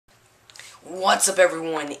What's up,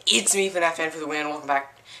 everyone? It's me, FNAF Fan for the win. Welcome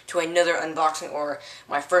back to another unboxing, or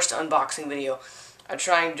my first unboxing video. I'm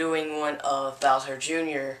trying doing one of Bowser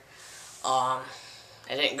Jr. It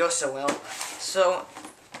didn't go so well. So,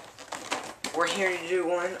 we're here to do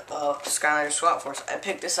one of Skylanders Swap Force. I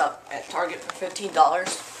picked this up at Target for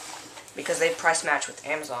 $15 because they price match with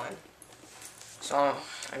Amazon. So,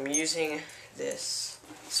 I'm using this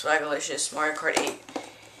Swagalicious Mario Kart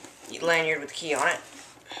 8 lanyard with the key on it.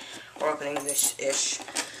 We're opening this-ish,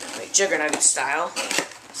 like Juggernaut style.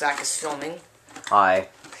 Zach is filming. Hi.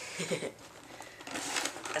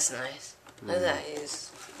 That's nice. Look at that.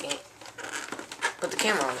 Put the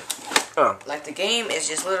camera on it. Oh. Like, the game is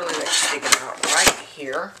just literally like sticking out right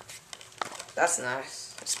here. That's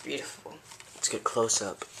nice. That's beautiful. Let's get close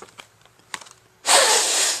up.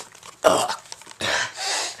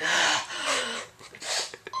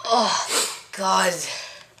 Oh, God.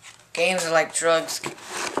 Games are like drugs.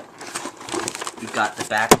 We've got the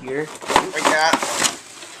back here. We got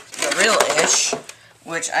the real-ish,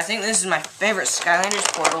 which I think this is my favorite Skylanders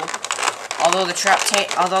portal. Although the trap team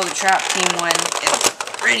one is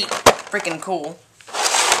pretty freaking cool.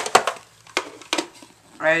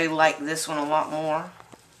 I really like this one a lot more,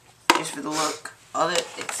 just for the look of it.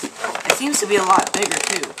 It seems to be a lot bigger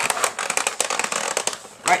too.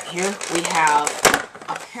 Right here we have.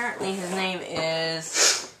 Apparently his name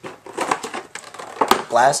is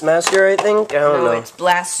Blastmaster, I think? I don't know. It's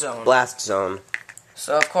Blast Zone. Blast Zone.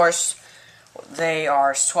 So, of course, they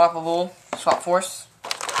are swappable, Swap Force.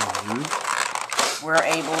 We're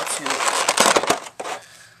able to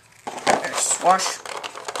swash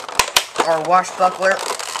or washbuckler.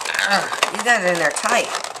 These guys are in there tight.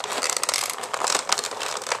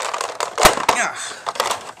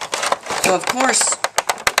 So, of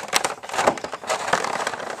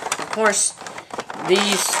course,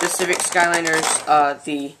 these specific Skylanders,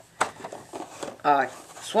 the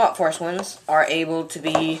Swap Force ones, are able to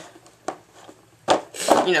be,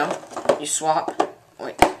 you know, you swap,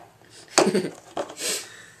 wait,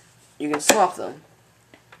 you can swap them,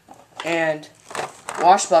 and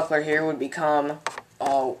Washbuckler here would become,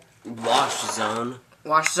 Wash Zone.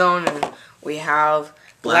 Wash Zone, and we have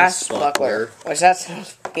Blast Buckler, which that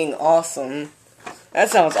sounds fucking awesome. That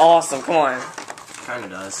sounds awesome, come on. Kinda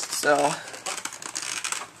does. So...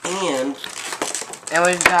 And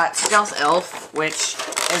we've got Stealth Elf, which is,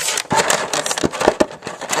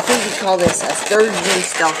 I think we call this a 3rd gen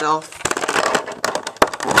Stealth Elf.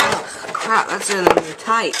 Oh, crap, that's in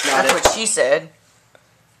tight. That's what she said.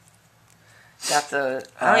 Got the,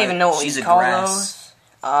 I don't even know what you call those.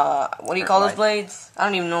 What do you call those blades? I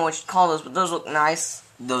don't even know what you call those, but those look nice.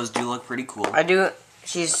 Those do look pretty cool. I do,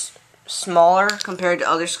 she's smaller compared to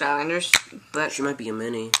other Skylanders, but she might be a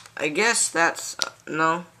mini. I guess that's,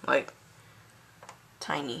 no, like,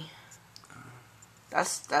 tiny.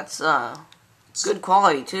 That's good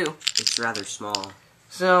quality, too. It's rather small.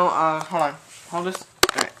 So, hold on. Hold this.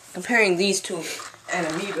 Alright. Comparing these to an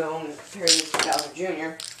Amiibo and comparing this to Bowser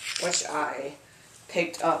Jr., which I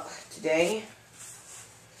picked up today.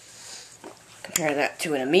 Compare that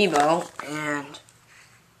to an Amiibo, and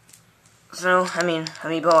so, I mean,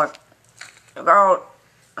 Amiibo are about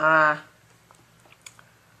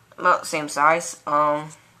the same size.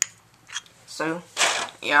 So,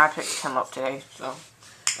 yeah, I picked him up today, so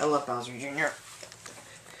I love Bowser Jr.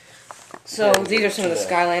 So, these are some of the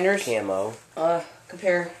Skylanders. Camo.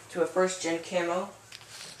 Compared to a 1st gen camo.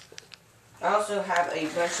 I also have a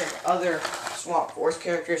bunch of other Swap Force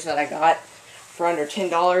characters that I got for under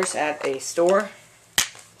 $10 at a store.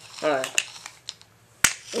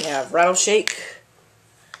 We have Rattleshake.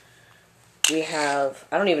 We have,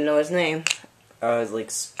 I don't even know his name. It's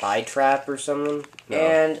like Spy Trap or something. No.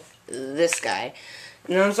 And this guy.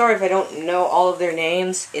 No, I'm sorry if I don't know all of their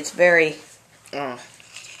names. It's very, I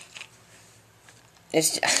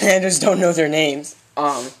just don't know their names.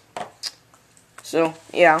 So,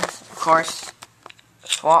 yeah, of course,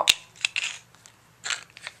 Swap.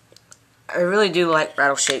 I really do like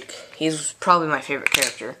Rattleshake. He's probably my favorite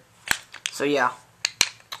character. So, yeah.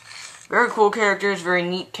 Very cool characters, very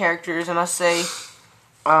neat characters, I must say.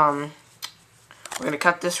 We're going to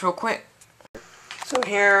cut this real quick. So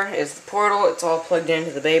here is the portal. It's all plugged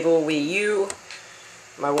into the Babel Wii U.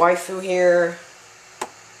 My waifu here.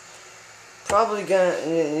 Probably gonna...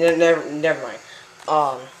 Never mind.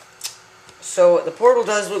 So the portal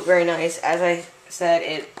does look very nice. As I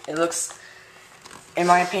said, it looks, in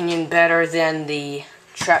my opinion, better than the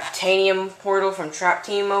Traptanium portal from Trap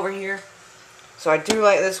Team over here. So I do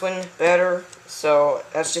like this one better. So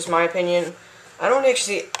that's just my opinion. I don't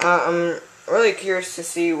actually... I'm really curious to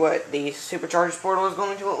see what the Supercharged portal is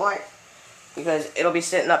going to look like. because it'll be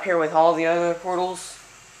sitting up here with all the other portals,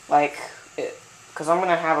 like, because I'm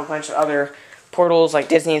gonna have a bunch of other portals like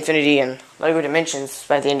Disney Infinity and Lego Dimensions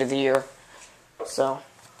by the end of the year. So,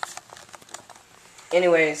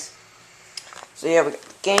 anyways, so yeah, we got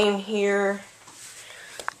the game here.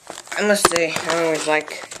 I must say, I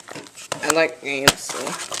like games. So.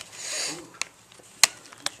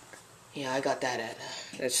 Yeah, I got that at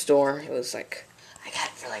the store. It was like, I got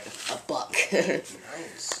it for like a buck.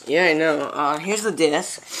 Nice. Yeah, I know. Here's the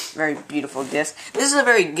disc. Very beautiful disc. This is a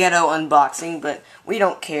very ghetto unboxing, but we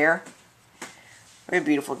don't care. Very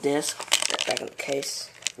beautiful disc. Get it back in the case.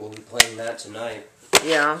 We'll be playing that tonight.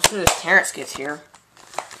 Yeah, as soon as Terrence gets here.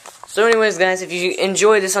 So anyways, guys, if you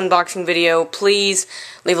enjoyed this unboxing video, please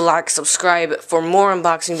leave a like, subscribe for more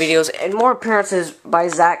unboxing videos and more appearances by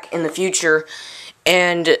Zach in the future.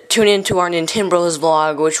 And tune in to our Nintendo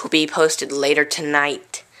vlog, which will be posted later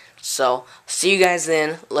tonight. So, see you guys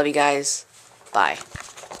then. Love you guys. Bye.